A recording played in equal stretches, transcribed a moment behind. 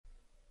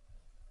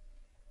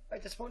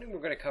Alright, this morning we're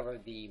going to cover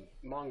the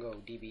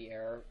MongoDB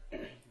error,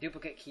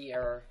 duplicate key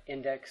error,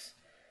 index,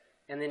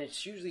 and then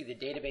it's usually the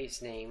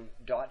database name,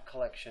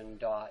 .collection,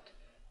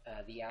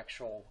 the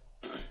actual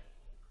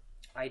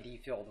ID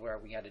field where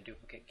we had a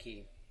duplicate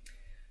key.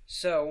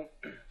 So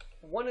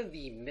one of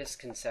the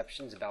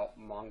misconceptions about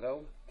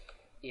Mongo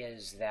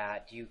is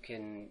that you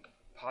can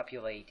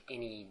populate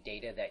any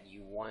data that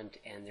you want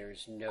and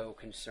there's no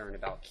concern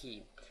about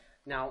key.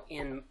 Now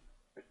in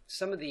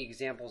some of the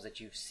examples that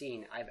you've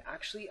seen, I've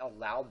actually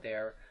allowed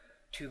there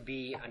to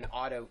be an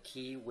auto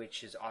key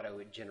which is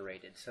auto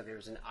generated. So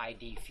there's an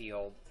ID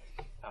field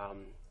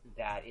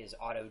that is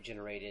auto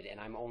generated, and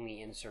I'm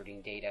only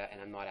inserting data and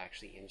I'm not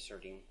actually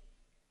inserting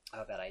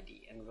that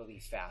ID. And really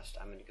fast,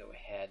 I'm going to go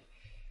ahead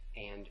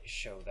and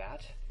show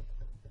that.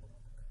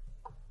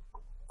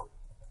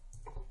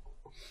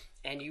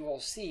 And you will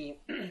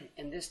see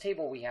in this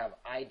table we have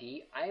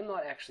ID. I am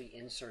not actually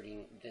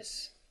inserting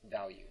this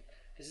value.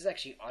 This is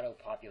actually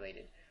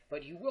auto-populated,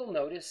 but you will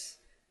notice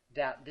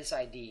that this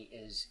ID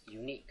is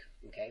unique,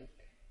 okay?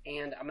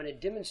 And I'm going to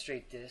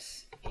demonstrate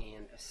this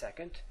in a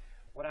second.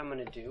 What I'm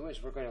going to do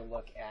is we're going to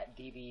look at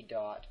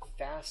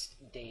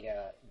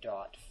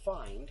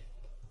db.fastdata.find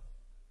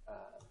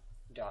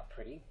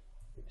 .pretty.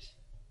 Oops.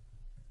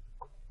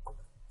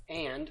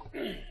 And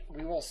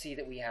we will see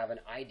that we have an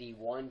ID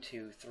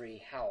 123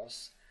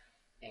 house,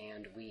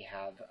 and we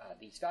have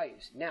these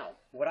values. Now,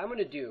 what I'm going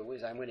to do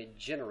is I'm going to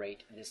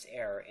generate this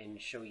error and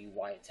show you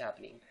why it's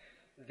happening.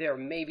 There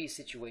may be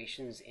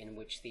situations in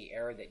which the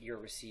error that you're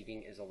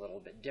receiving is a little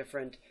bit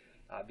different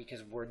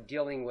because we're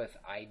dealing with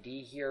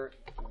ID here.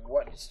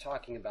 What it's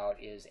talking about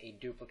is a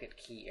duplicate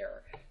key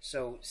error.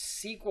 So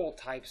SQL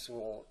types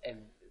will,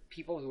 and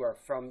people who are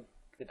from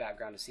the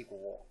background of SQL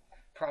will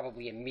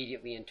probably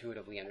immediately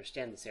intuitively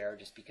understand this error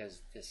just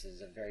because this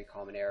is a very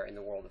common error in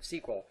the world of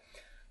SQL.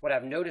 What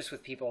I've noticed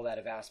with people that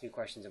have asked me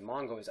questions in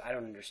Mongo is, I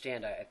don't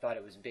understand, I thought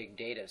it was big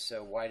data,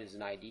 so why does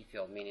an ID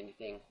field mean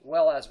anything?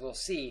 Well, as we'll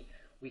see,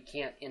 we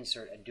can't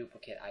insert a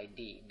duplicate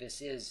ID. This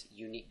is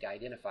unique to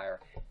identifier,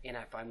 and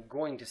if I'm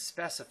going to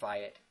specify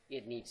it,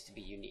 it needs to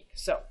be unique.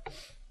 So,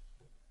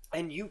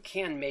 and you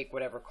can make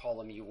whatever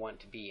column you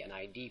want to be an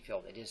ID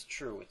field. It is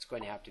true, it's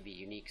going to have to be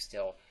unique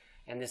still,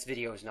 and this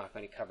video is not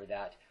going to cover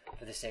that.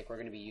 For the sake, we're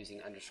going to be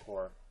using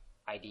underscore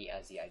ID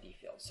as the ID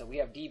field. So we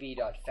have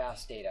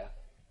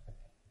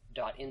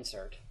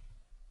db.fastdata.insert,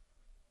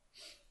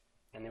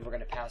 and then we're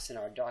going to pass in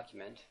our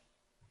document,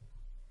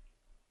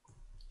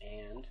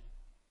 and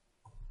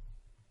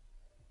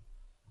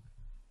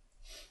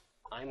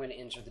I'm going to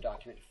insert the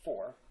document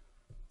 4,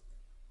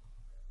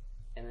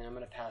 and then I'm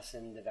going to pass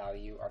in the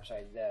value, or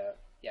sorry, the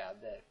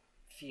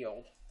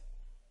field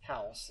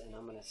house, and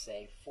I'm going to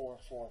say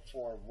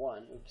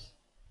 4441,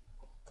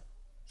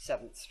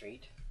 7th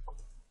Street,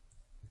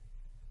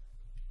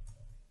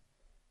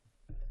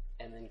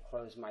 and then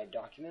close my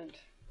document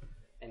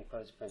and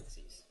close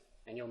parentheses.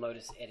 And you'll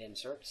notice it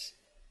inserts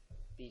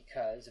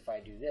because if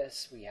I do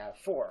this, we have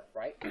 4,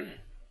 right?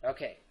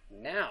 Okay,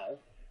 now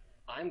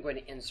I'm going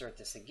to insert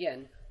this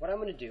again. What I'm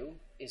going to do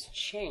is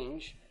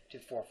change to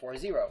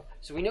 440.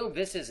 So we know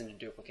this isn't a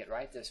duplicate,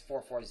 right? This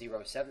 440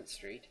 7th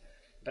Street,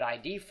 but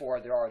ID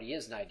 4, there already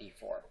is an ID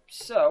 4.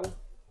 So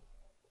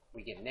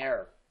we get an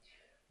error.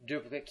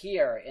 Duplicate key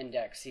error,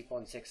 index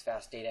E11000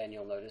 fast data, and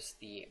you'll notice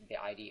the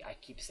ID, I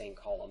keep saying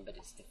column, but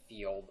it's the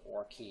field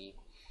or key,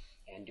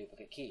 and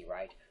duplicate key,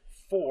 right?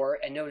 4,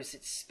 and notice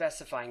it's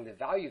specifying the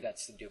value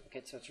that's the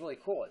duplicate, so it's really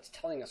cool. It's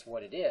telling us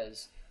what it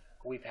is.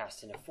 We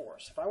passed in a 4.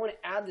 So if I want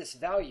to add this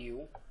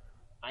value,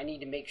 I need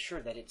to make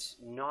sure that it's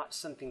not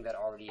something that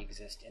already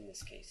exists. In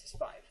this case is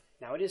 5.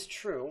 Now it is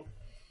true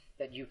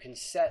that you can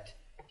set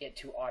it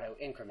to auto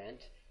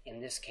increment. In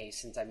this case,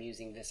 since I'm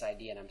using this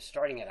ID and I'm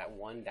starting it at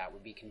 1, that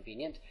would be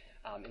convenient.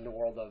 In the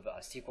world of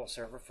SQL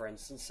Server, for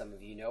instance, some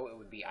of you know it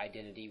would be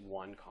identity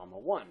 1,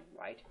 1,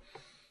 right?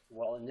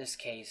 Well, in this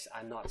case,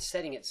 I'm not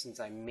setting it since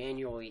I'm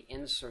manually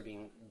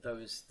inserting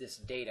this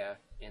data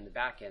in the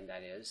back end,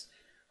 that is.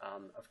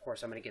 Of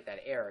course, I'm going to get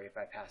that error if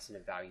I pass in a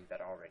value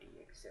that already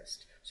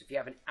exists. So if you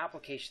have an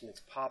application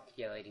that's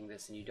populating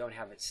this and you don't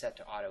have it set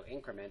to auto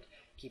increment,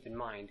 keep in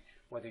mind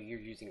whether you're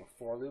using a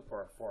for loop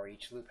or a for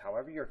each loop,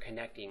 however you're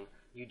connecting,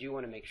 you do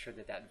want to make sure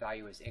that that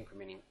value is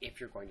incrementing if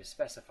you're going to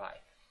specify.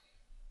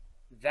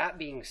 That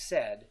being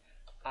said,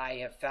 I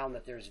have found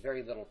that there's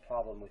very little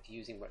problem with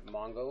using what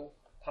Mongo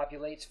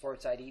populates for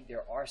its ID.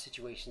 There are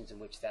situations in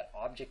which that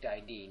object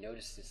ID,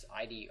 notice this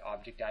ID,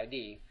 object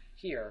ID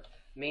here,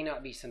 may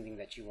not be something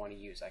that you want to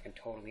use. I can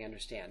totally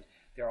understand.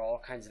 There are all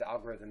kinds of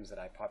algorithms that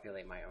I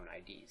populate my own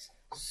IDs.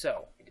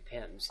 So it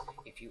depends.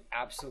 If you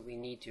absolutely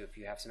need to, if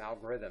you have some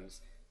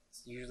algorithms,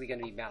 it's usually going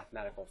to be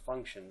mathematical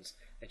functions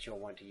that you'll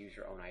want to use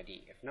your own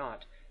ID. If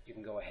not, you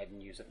can go ahead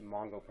and use what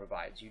Mongo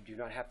provides. You do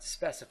not have to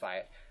specify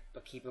it,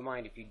 but keep in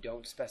mind if you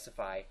don't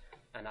specify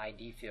an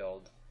ID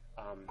field,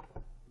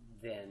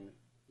 then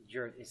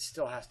it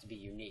still has to be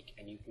unique,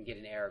 and you can get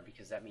an error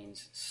because that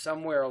means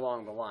somewhere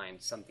along the line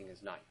something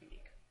is not unique.